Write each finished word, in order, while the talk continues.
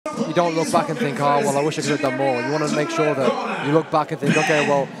you don't look back and think, oh, well, I wish I could have done more. You want to make sure that you look back and think, okay,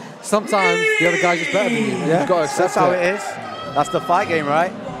 well, sometimes the other guy's just better than you. Yeah, you've got to accept that's how it is. That's the fight game,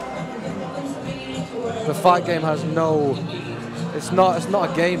 right? The fight game has no... It's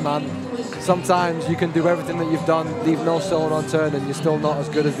not a game, man. Sometimes you can do everything that you've done, leave no stone unturned, and you're still not as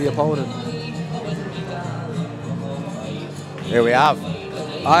good as the opponent. Here we have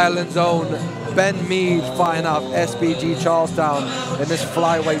Ireland's own Ben Meade fighting out of SBG Charlestown in this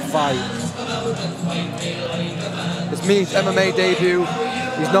flyweight fight. It's Meade's MMA debut.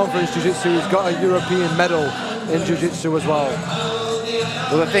 He's known for his jiu-jitsu. He's got a European medal in jiu-jitsu as well.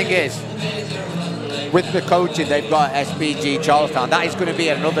 Well, the thing is, with the coaching they've got at SBG Charlestown, that is going to be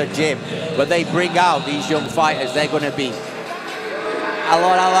another gym where they bring out these young fighters. They're going to be, I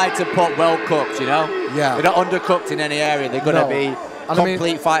like to put well cooked, you know? Yeah. They're not undercooked in any area. They're going to be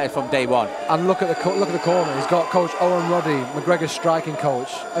complete fighters from day one. And look at the corner. He's got Coach Owen Roddy, McGregor's striking coach.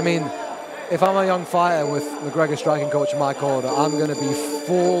 I mean, if I'm a young fighter with McGregor's striking coach in my corner, I'm going to be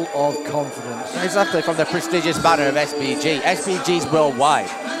full of confidence. Exactly, from the prestigious banner of SBG. SBG's worldwide.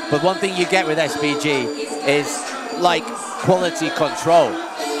 But one thing you get with SBG is, like, quality control.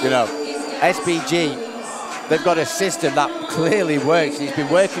 You know, SBG, they've got a system that clearly works. It's been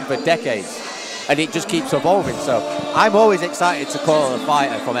working for decades. And it just keeps evolving. So I'm always excited to call a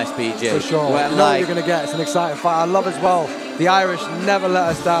fighter from SBG. For sure. You know what you're going to get. It's an exciting fight. I love as well, the Irish never let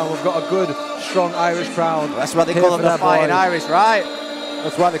us down. We've got a good, strong Irish crowd. That's why they call them the Fighting Irish, right?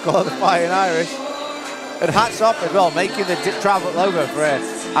 That's why they call them the Fighting Irish. And hats off as well, making the travel over for an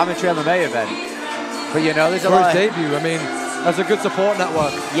amateur MMA event. But you know, there's a lot of debut. I mean, that's a good support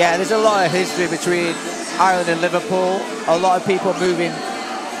network. Yeah, there's a lot of history between Ireland and Liverpool. A lot of people moving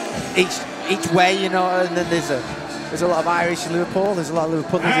each way, you know, and then there's a lot of Irish in Liverpool. There's a lot of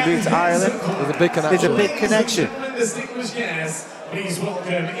Liverpoolians who moved to Ireland. There's a big connection. There's a big connection. Yes, please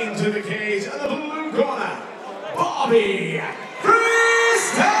welcome into the cage at the blue corner, Bobby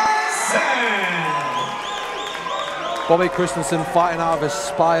Kristensen. Bobby Kristensen fighting out of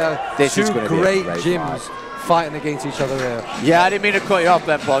Aspire. Two great gyms fighting against each other here. Yeah, I didn't mean to cut you off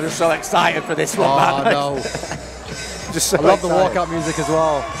then, Paul. I'm just so excited for this one, man. No. Just so I love the walkout music as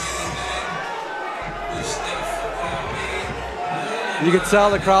well. You can tell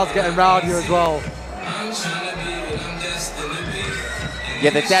the crowd's getting rowdier as well.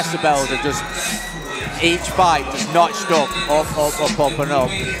 Yeah, the decibels are just, each fight just notched up, and up.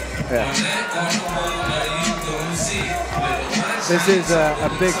 Yeah. This is a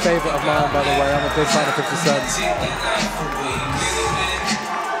big favourite of mine, by the way. I'm a big fan of 50 Cent.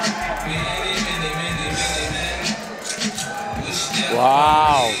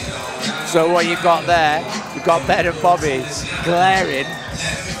 Wow. So what you've got there, you've got Ben and Bobby glaring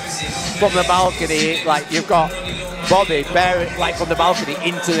from the balcony. Like, you've got Bobby like from the balcony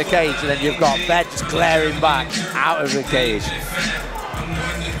into the cage, and then you've got Ben just glaring back out of the cage.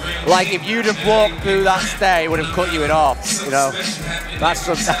 Like, if you'd have walked through that stair, it would have cut you in half, you know. That's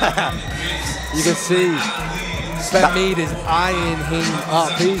some... You can see Ben Meade is eyeing him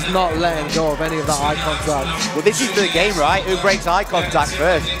up. He's not letting go of any of that eye contact. Well, this is the game, right? Who breaks eye contact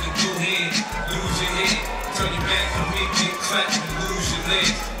first?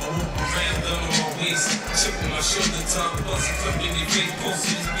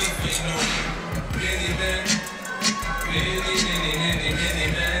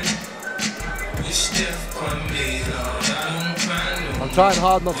 I'm trying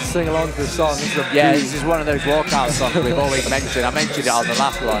hard not to sing along to this song. This is one of those walkout songs we've always mentioned. I mentioned it on the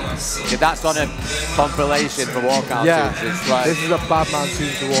last one. If that's on a compilation for walkout tunes, it's like... This is a bad man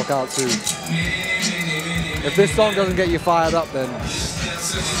tune to walk out to. If this song doesn't get you fired up, then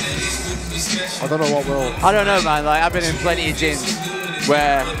I don't know what will. I don't know, man. Like, I've been in plenty of gyms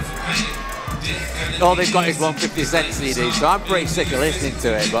where all they've got is 150 Cent CD, so I'm pretty sick of listening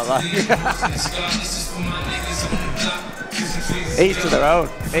to it, but like... Each to their own.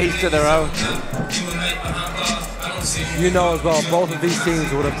 Each to their own. You know as well, both of these teams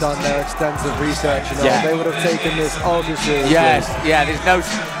would have done their extensive research, you know. Yeah. They would have taken this ultra seriously. Yes, yeah, there's no...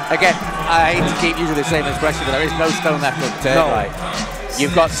 Again, I hate to keep using the same expression, but there is no stone left unturned. No. Right?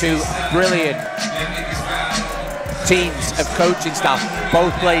 You've got two brilliant teams of coaching staff,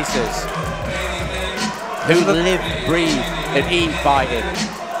 both places, who live, breathe, and eat fighting.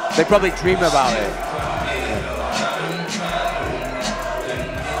 They probably dream about it.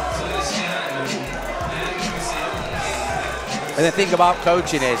 And the thing about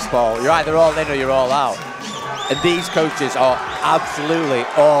coaching is, Paul, you're either all in or you're all out. And these coaches are absolutely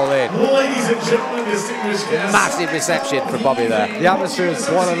all in. Ladies and gentlemen, distinguished guests. Massive reception for Bobby there. The atmosphere is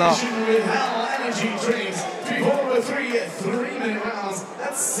one and up. With Hell Energy drinks, 3 minute rounds.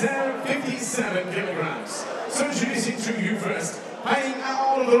 That's 57 kilograms. So introducing to you first, fighting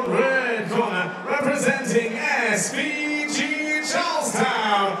out of the red corner, representing SBG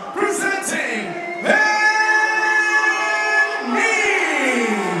Charlestown, presenting Meade.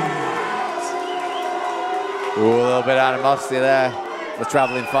 Ooh, a little bit of animosity there. The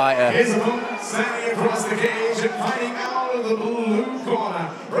travelling fighter. His opponent standing across the cage and fighting out of the blue corner,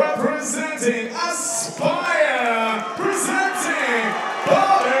 representing Aspire, presenting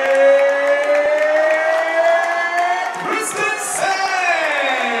Bobby Kristensen.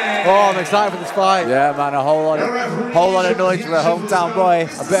 Oh, I'm excited for this fight. Yeah, man, a whole lot of noise for a hometown boy.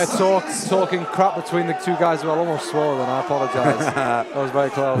 A bit of talking crap between the two guys who I almost swore then. I apologise. That was very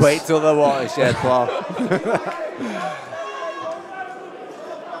close. Wait till the watershed, Paul.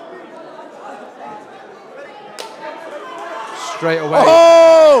 Straight away.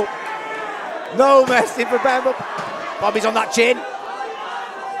 Oh! No messing for Ben, but Bobby's on that chin.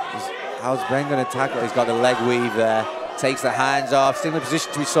 How's Ben going to tackle? He's got the leg weave there. Takes the hands off. Similar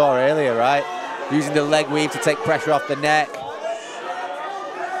position to we saw earlier, right? Using the leg weave to take pressure off the neck.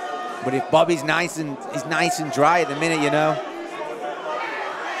 But if Bobby's nice and dry at the minute, you know.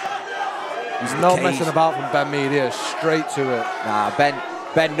 There's no messing about from Ben Meade here. Straight to it. Nah,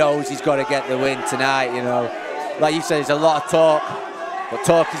 Ben knows he's got to get the win tonight, you know. Like you said, there's a lot of talk, but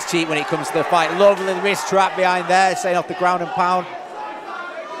talk is cheap when it comes to the fight. Lovely wrist trap behind there, staying off the ground and pound.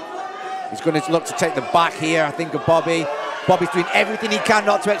 He's going to look to take the back here, I think, of Bobby. Bobby's doing everything he can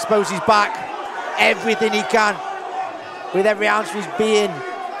not to expose his back. Everything he can. With every ounce of his being.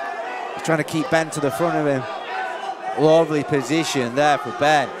 He's trying to keep Ben to the front of him. Lovely position there for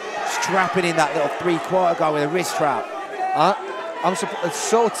Ben. Strapping in that little three-quarter guy with a wrist trap. It's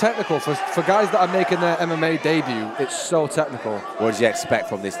so technical for guys that are making their MMA debut. It's so technical. What do you expect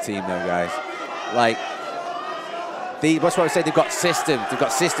from this team, though, guys? Like, that's what I say. They've got systems. They've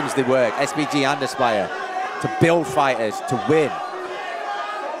got systems they work. SBG and Aspire to build fighters to win.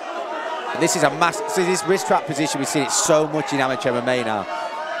 And this is a see this wrist trap position. We see it so much in amateur MMA now.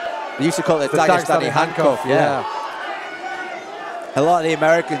 They used to call it the Dagestani handcuff. Yeah. A lot of the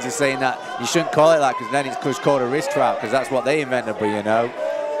Americans are saying that you shouldn't call it that because then it's called a wrist trap because that's what they invented, but you know.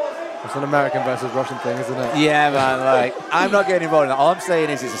 It's an American versus Russian thing, isn't it? Yeah, man, like, I'm not getting involved in that. All I'm saying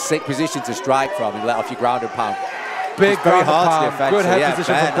is it's a sick position to strike from and let off your ground and pound. Big very ground hard and pound. Good head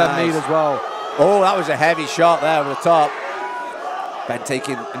position from Ben Meade as well. Oh, that was a heavy shot there over the top. Ben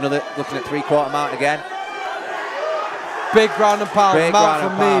taking another, looking at three-quarter mount again. Big ground and pound, mount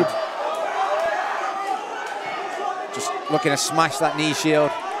from Meade. Just looking to smash that knee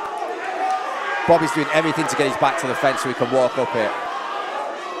shield. Bobby's doing everything to get his back to the fence so he can walk up it.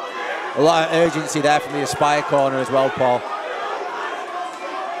 A lot of urgency there from the Aspire corner as well, Paul.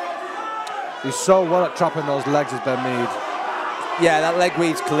 He's so well at trapping those legs as Ben Meade. Yeah, that leg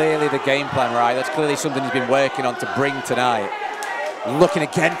weave's clearly the game plan, right? That's clearly something he's been working on to bring tonight. Looking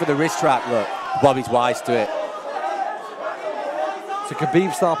again for the wrist trap, look. Bobby's wise to it. It's a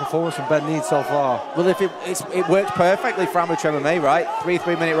Khabib-style performance from Ben Meade so far. Well, if it works perfectly for amateur MMA, right? 3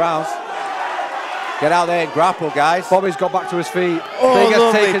 3-minute rounds. Get out there and grapple, guys. Bobby's got back to his feet. Oh,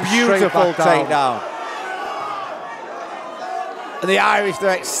 lovely, beautiful takedown. And the Irish,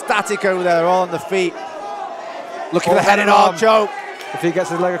 they're ecstatic over there, all on the feet. Looking for the head and arm choke. If he gets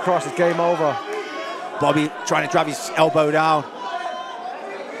his leg across, it's game over. Bobby trying to drive his elbow down.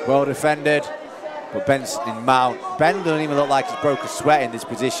 Well defended, but Ben's in mount. Ben doesn't even look like he's broke a sweat in this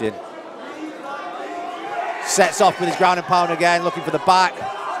position. Sets off with his ground and pound again, looking for the back.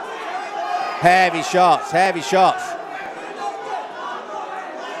 Heavy shots, heavy shots.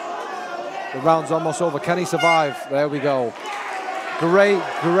 The round's almost over. Can he survive? There we go. Great,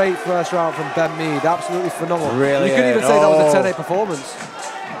 great first round from Ben Meade. Absolutely phenomenal. Really? You could even say that was a 10-8 performance.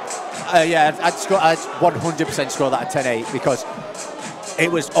 Yeah, I'd 100% score that a 10-8 because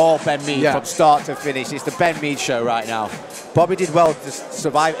it was all Ben Meade from start to finish. It's the Ben Meade show right now. Bobby did well to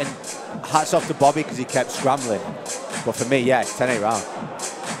survive, and hats off to Bobby because he kept scrambling. But for me, yeah, it's 10-8 round.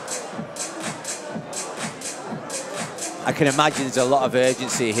 I can imagine there's a lot of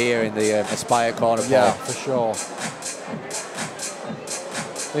urgency here in the Aspire corner. Yeah, for sure.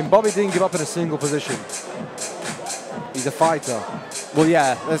 I mean, Bobby didn't give up in a single position. He's a fighter. Well,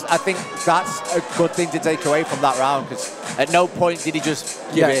 yeah, I think that's a good thing to take away from that round because at no point did he just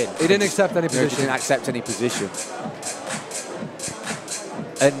give in. He didn't accept any position. He didn't accept any position.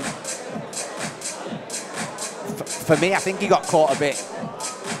 And for me, I think he got caught a bit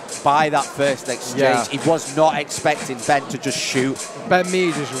by that first exchange. Yeah. He was not expecting Ben to just shoot. Ben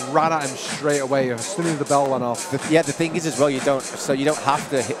Meade just ran at him straight away as soon as the bell went off. The thing is as well, you don't have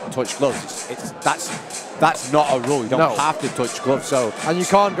to touch gloves. That's not a rule. You don't have to touch gloves. So, and you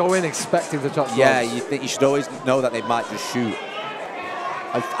can't go in expecting to touch gloves. Yeah, you should always know that they might just shoot.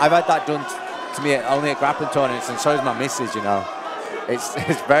 I've had that done to me only at grappling tournaments, and so is my missus, you know.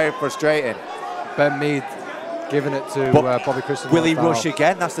 It's very frustrating. Ben Meade giving it to Bobby Kristensen. Will he rush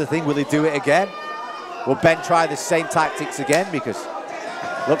again? That's the thing. Will he do it again? Will Ben try the same tactics again? Because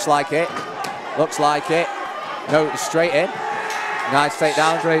looks like it. Looks like it. No, straight in. Nice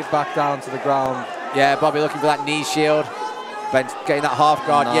takedown. Straight back down to the ground. Yeah, Bobby looking for that knee shield. Ben's getting that half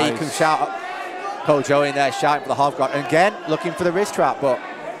guard. Nice. Yeah, you can shout. Coach Owen there shouting for the half guard. And again, looking for the wrist trap, but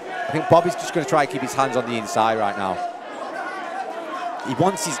I think Bobby's just going to try and keep his hands on the inside right now.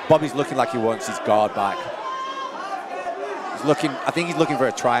 Bobby's looking like he wants his guard back. He's looking, I think he's looking for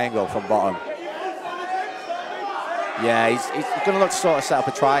a triangle from bottom. Yeah, he's going to look to sort of set up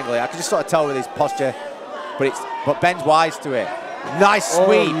a triangle here. I can just sort of tell with his posture, but Ben's wise to it. Nice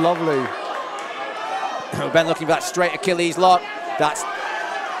sweep. Oh, lovely. Ben looking for that straight Achilles lock. That's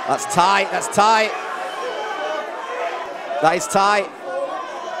tight. That's tight. That is tight.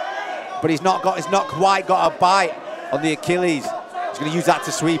 But he's not quite got a bite on the Achilles. He's going to use that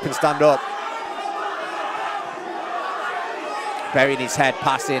to sweep and stand up. Burying his head,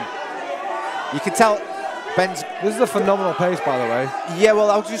 passing. You can tell Ben's... This is a phenomenal pace, by the way. Yeah, well,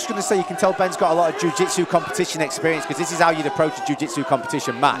 I was just going to say, you can tell Ben's got a lot of jiu-jitsu competition experience, because this is how you'd approach a jiu-jitsu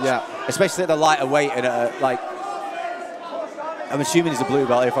competition match. Yeah. Especially at the lighter weight and like... I'm assuming he's a blue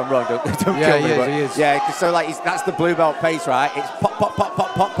belt. If I'm wrong, don't kill me. Yeah, he is. Yeah, because so like that's the blue belt pace, right? It's pop, pop, pop,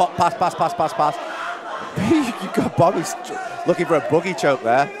 pop, pop, pop, pass, pass, pass, pass, pass. You've got Bobby looking for a boogie choke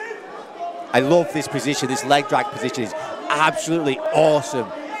there. I love this position. This leg drag position is absolutely awesome.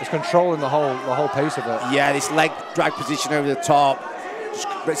 It's controlling the whole pace of it. Yeah, this leg drag position over the top.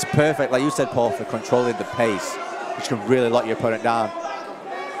 It's perfect, like you said, Paul, for controlling the pace, which can really lock your opponent down.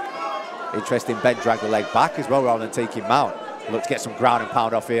 Interesting, Ben dragged the leg back as well rather than take him out. Look to get some ground and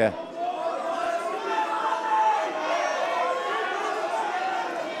pound off here.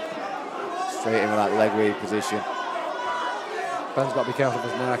 Straight in with that leg weave position. Ben's got to be careful of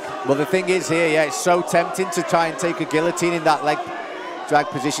his neck. Well, the thing is here, yeah, it's so tempting to try and take a guillotine in that leg drag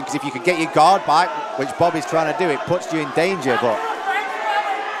position, because if you can get your guard back, which Bobby's trying to do, it puts you in danger, but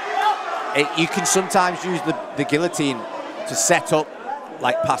you can sometimes use the guillotine to set up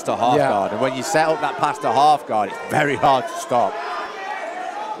like past a half guard, and when you set up that past a half guard, it's very hard to stop.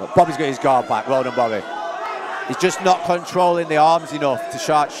 But Bobby's got his guard back. Well done, Bobby. He's just not controlling the arms enough to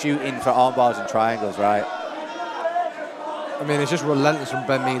start shooting for arm bars and triangles, right? I mean, it's just relentless from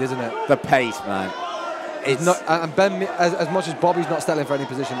Ben Meade, isn't it? The pace, man. It's not, and Ben, as much as Bobby's not settling for any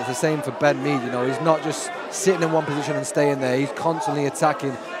position, it's the same for Ben Meade. You know, he's not just sitting in one position and staying there. He's constantly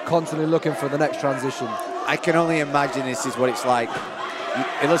attacking, constantly looking for the next transition. I can only imagine this is what it's like.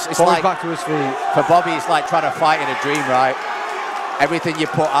 It's Bobby's like back to his feet. For Bobby, it's like trying to fight in a dream, right? Everything you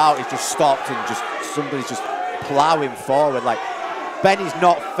put out is just stopped, and just somebody's just ploughing forward. Like Ben is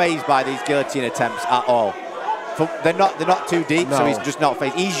not fazed by these guillotine attempts at all. They're not too deep, so he's just not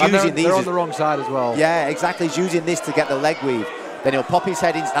fazed. He's using these. They're on the wrong side as well. Yeah, exactly. He's using this to get the leg weave. Then he'll pop his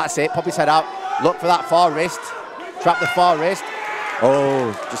head in. That's it. Pop his head out. Look for that far wrist. Trap the far wrist.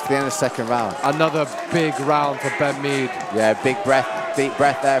 Oh, just at the end of the second round. Another big round for Ben Meade. Yeah, big breath, deep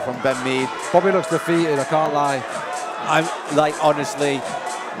breath there from Ben Meade. Bobby looks defeated, I can't lie. I'm like, honestly,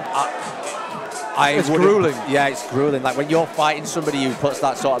 it's grueling. Yeah, it's grueling. Like when you're fighting somebody who puts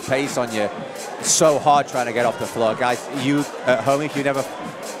that sort of pace on you, it's so hard trying to get off the floor. Guys, you at home, if you never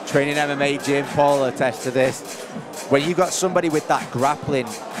train in MMA gym, Paul will attest to this. When you got somebody with that grappling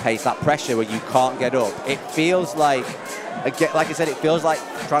pace, that pressure where you can't get up, it feels like, like I said, it feels like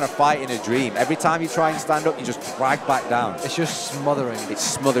trying to fight in a dream. Every time you try and stand up, you just drag back down. It's just smothering. It's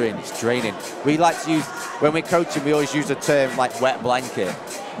smothering, it's draining. We like to use, when we're coaching, we always use the term like wet blanket.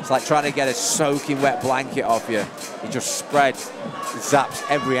 It's like trying to get a soaking wet blanket off you. It just spreads, it zaps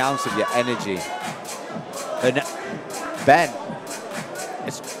every ounce of your energy. And Ben,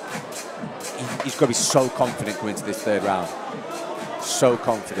 he's got to be so confident going into this third round. So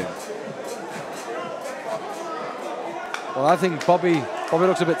confident. Well, I think Bobby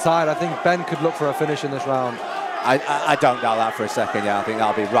looks a bit tired. I think Ben could look for a finish in this round. I don't doubt that for a second, yeah. I think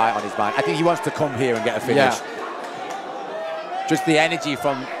that'll be right on his mind. I think he wants to come here and get a finish. Yeah. Just the energy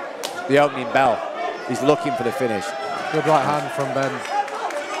from the opening bell. He's looking for the finish. Good right hand from Ben.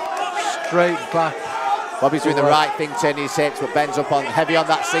 Straight back. Bobby's doing the right thing, turning his hips, but Ben's up on heavy on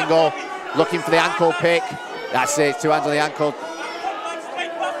that single, looking for the ankle pick. That's it, 2 hands on the ankle.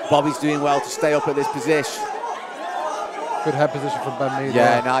 Bobby's doing well to stay up at this position. Good head position from Ben Meade.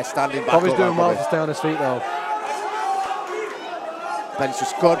 Yeah, nice standing back. Bobby's doing well to stay on his feet though. Ben's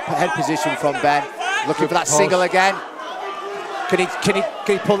just good head position from Ben. Looking for that single again. Can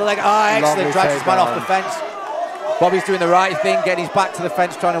he pull the leg? Oh, excellent. Drags his man off the fence. Bobby's doing the right thing, getting his back to the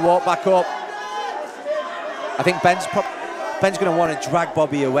fence, trying to walk back up. I think Ben's going to want to drag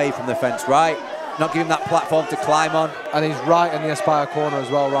Bobby away from the fence, right? Not give him that platform to climb on. And he's right in the Aspire corner as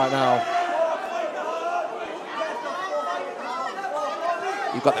well right now.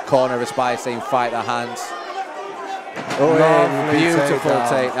 You've got the corner of Aspire saying fight the hands. Oh, beautiful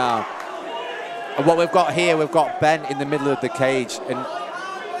takedown. And what we've got here, we've got Ben in the middle of the cage. And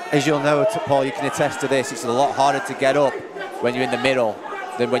as you'll know, Paul, you can attest to this, it's a lot harder to get up when you're in the middle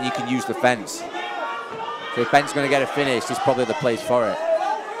than when you can use the fence. So if Ben's going to get a finish, this is probably the place for it.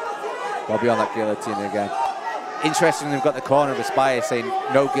 Bobby on that guillotine again. Interestingly, we've got the corner of Aspire saying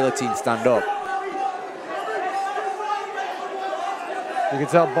no guillotine, stand up. You can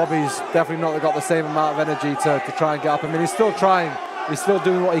tell Bobby's definitely not got the same amount of energy to try and get up. I mean, he's still trying, he's still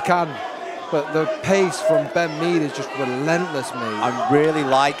doing what he can, but the pace from Ben Meade is just relentless, mate. I'm really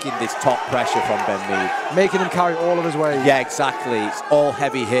liking this top pressure from Ben Meade. Making him carry all of his weight. Yeah, exactly. It's all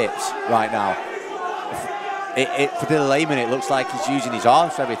heavy hips right now. For the layman, it looks like he's using his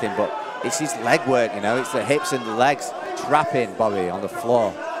arms for everything, but it's his leg work, you know. It's the hips and the legs trapping Bobby on the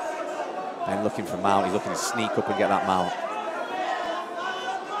floor. And looking for mount. He's looking to sneak up and get that mount.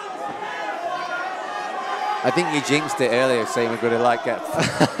 I think you jinxed it earlier, saying we're going to get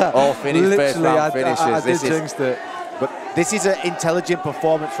all finished first round finishes. I did jinx it. But this is an intelligent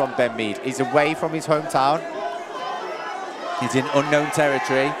performance from Ben Meade. He's away from his hometown. He's in unknown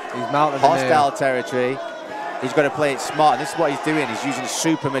territory. He's mounted hostile territory. He's got to play it smart. And this is what he's doing. He's using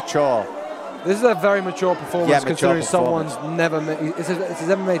super mature. This is a very mature performance, considering someone's never made, it's his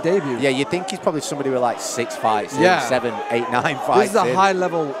MMA debut. Yeah, you'd think he's probably somebody with like 6 fights, 7, 8, 9 fights. This is a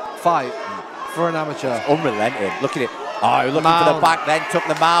high-level fight for an amateur. It's unrelenting. Look at it. Oh, looking for the back then, took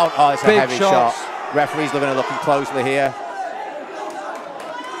the mount. Oh, it's a heavy shot. Referee's looking closely here.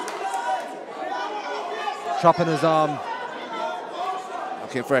 Trapping his arm.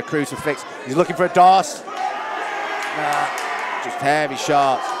 Looking for a crucifix. He's looking for a Doss. Just heavy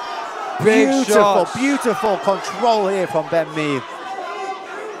shots. Beautiful control here from Ben Meade.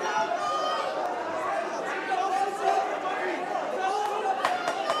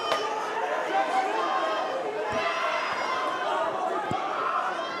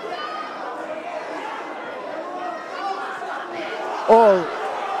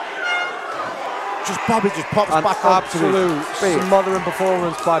 Bobby just pops back up. Absolute smothering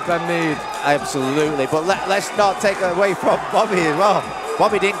performance by Ben Meade. Absolutely, but let's not take it away from Bobby as well.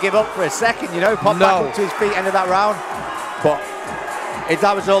 Bobby didn't give up for a second, you know, popped back up to his feet, end of that round. But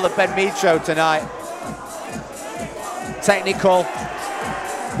that was all the Ben Meade show tonight. Technical,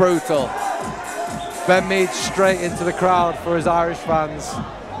 brutal. Ben Meade straight into the crowd for his Irish fans.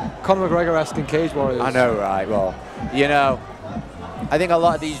 Conor McGregor-esque in Cage Warriors. I know, right? Well, you know, I think a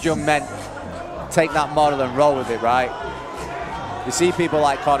lot of these young men take that model and roll with it, right? You see people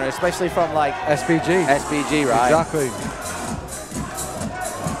like Conor, especially from like SBG, right? Exactly.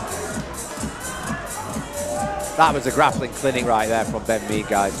 That was a grappling clinic right there from Ben Meade,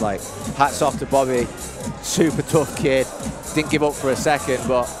 guys. Like, hats off to Bobby, super tough kid. Didn't give up for a second,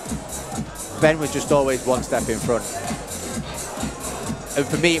 but Ben was just always one step in front. And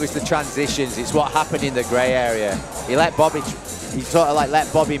for me, it was the transitions. It's what happened in the grey area. He sort of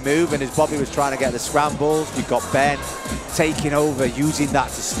let Bobby move, and as Bobby was trying to get the scrambles, you've got Ben taking over, using that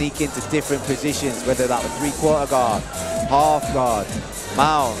to sneak into different positions, whether that was three-quarter guard, half guard,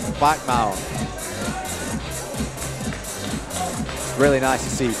 mount, back mount. It's really nice to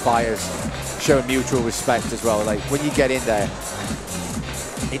see fighters showing mutual respect as well. Like, when you get in there,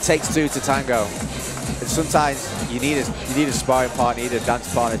 it takes two to tango. And sometimes you need a sparring partner, you need a dance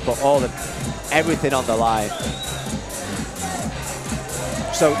partner, but everything on the line.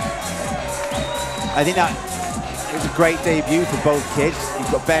 So I think that it was a great debut for both kids. You've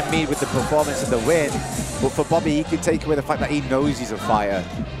got Ben Meade with the performance and the win, but for Bobby, he can take away the fact that he knows he's a fighter,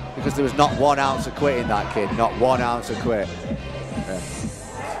 because there was not 1 ounce of quit in that kid, not 1 ounce of quit. Yeah.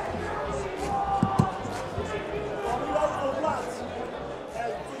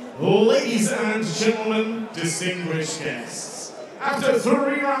 Ladies and gentlemen, distinguished guests, after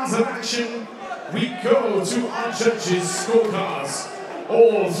 3 rounds of action, we go to our judges' scorecards.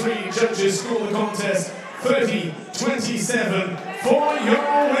 All 3 judges score the contest 30-27 for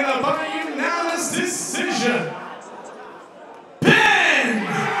your winner by unanimous decision, Ben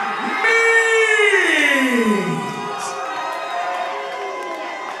Meade!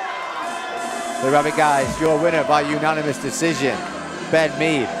 There you have it, guys. Your winner by unanimous decision, Ben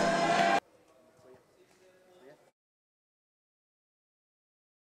Meade.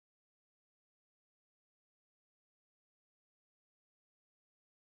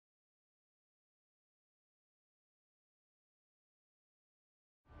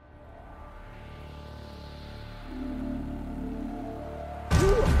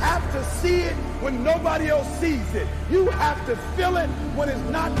 have to see it when nobody else sees it. You have to feel it when it's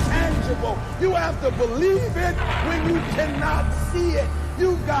not tangible. You have to believe it when you cannot see it.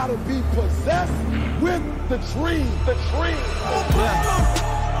 You gotta be possessed with the dream. The dream.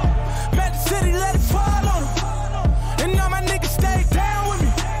 Met the city, let it fall on them. And all my niggas stay down with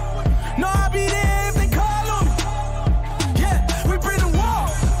me. No, I'll be there if they call on me. Yeah, we bring the wall.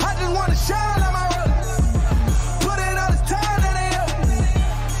 I just wanna shine on my road. Put in all this time that they up.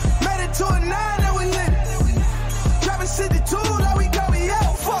 Made it to a 9 that we lit. Dropping 62 that we go,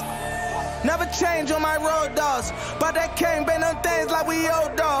 yeah, fuck. Never change on my road dogs. But that can't bend them things like we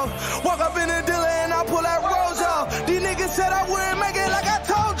old dog. Walk up in the dealer and I pull that rose off. These niggas said I wouldn't make it like I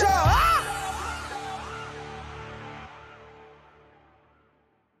told.